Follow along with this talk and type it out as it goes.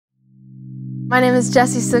My name is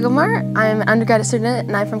Jessie Sigelmar. I'm an undergraduate student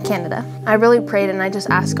and I'm from Canada. I really prayed and I just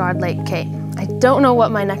asked God, okay, I don't know what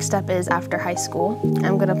my next step is after high school.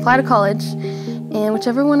 I'm gonna apply to college, and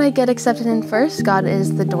whichever one I get accepted in first, God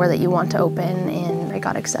is the door that you want to open, and I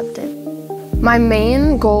got accepted. My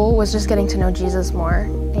main goal was just getting to know Jesus more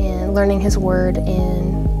and learning His Word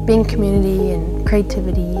and being community and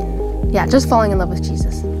creativity and yeah, just falling in love with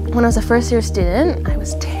Jesus. When I was a first-year student, I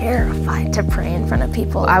was terrified to pray in front of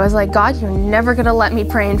people. I was like, God, you're never gonna let me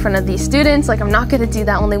pray in front of these students. Like, I'm not gonna do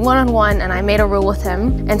that, only one-on-one, and I made a rule with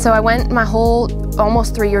Him. And so I went my whole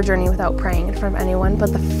almost 3-year journey without praying in front of anyone.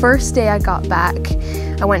 But the first day I got back,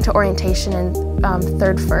 I went to orientation in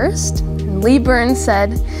third first. And Lee Burns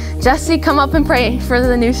said, Jessie, come up and pray for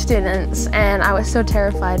the new students. And I was so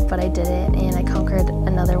terrified, but I did it, and I conquered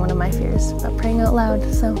another one of my fears about praying out loud.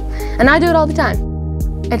 And I do it all the time.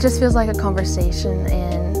 It just feels like a conversation,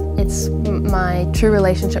 and it's my true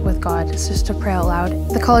relationship with God. It's just to pray out loud.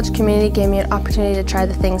 The college community gave me an opportunity to try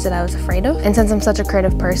the things that I was afraid of. And since I'm such a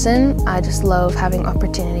creative person, I just love having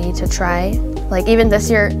opportunity to try. Like even this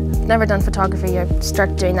year, I've never done photography. I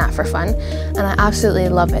started doing that for fun, and I absolutely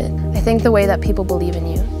love it. I think the way that people believe in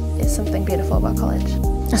you is something beautiful about college.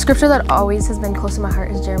 A scripture that always has been close to my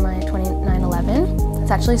heart is Jeremiah 29:11.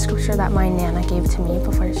 It's actually a scripture that my Nana gave to me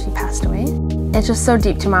before she passed away. It's just so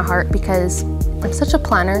deep to my heart because I'm such a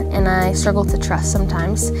planner and I struggle to trust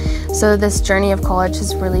sometimes. So this journey of college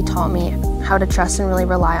has really taught me how to trust and really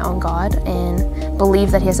rely on God and believe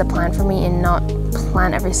that He has a plan for me and not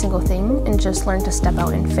plan every single thing, and just learn to step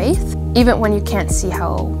out in faith, even when you can't see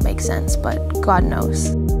how it makes sense, but God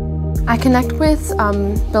knows. I connect with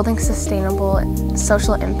building sustainable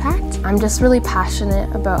social impact. I'm just really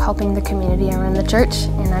passionate about helping the community around the church,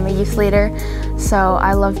 and I'm a youth leader, so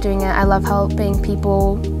I love doing it. I love helping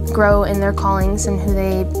people grow in their callings and who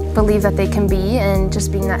they believe that they can be, and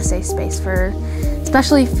just being that safe space for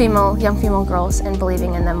especially young female girls, and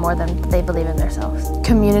believing in them more than they believe in themselves.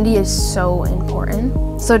 Community is so important.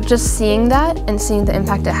 So just seeing that and seeing the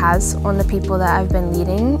impact it has on the people that I've been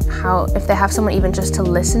leading, how if they have someone even just to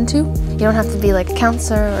listen to, you don't have to be like a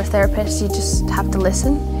counselor or a therapist, you just have to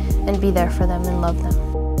listen and be there for them and love them.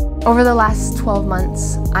 Over the last 12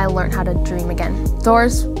 months, I learned how to dream again.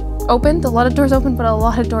 Doors opened, a lot of doors opened, but a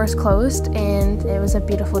lot of doors closed, and it was a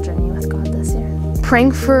beautiful journey with God this year.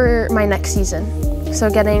 Praying for my next season. So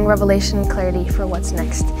getting revelation and clarity for what's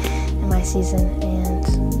next in my season,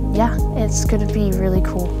 and yeah, it's going to be really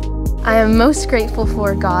cool. I am most grateful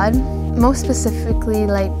for God, most specifically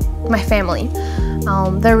like my family.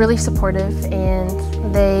 They're really supportive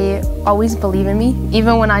and they always believe in me,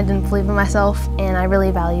 even when I didn't believe in myself, and I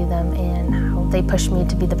really value them and how they push me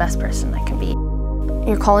to be the best person I can be.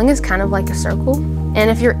 Your calling is kind of like a circle, and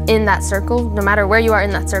if you're in that circle, no matter where you are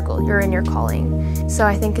in that circle, you're in your calling. So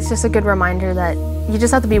I think it's just a good reminder that you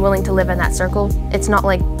just have to be willing to live in that circle. It's not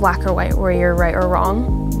like black or white where you're right or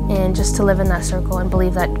wrong, and just to live in that circle and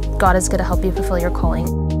believe that God is going to help you fulfill your calling.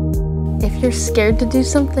 If you're scared to do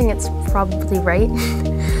something, it's probably right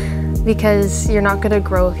because you're not going to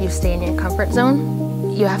grow if you stay in your comfort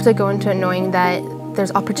zone. You have to go into it knowing that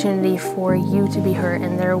there's opportunity for you to be hurt,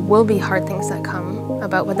 and there will be hard things that come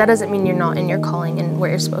about, but that doesn't mean you're not in your calling and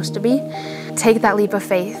where you're supposed to be. Take that leap of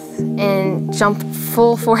faith and jump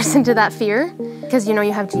full force into that fear, because you know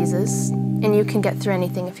you have Jesus, and you can get through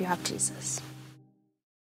anything if you have Jesus.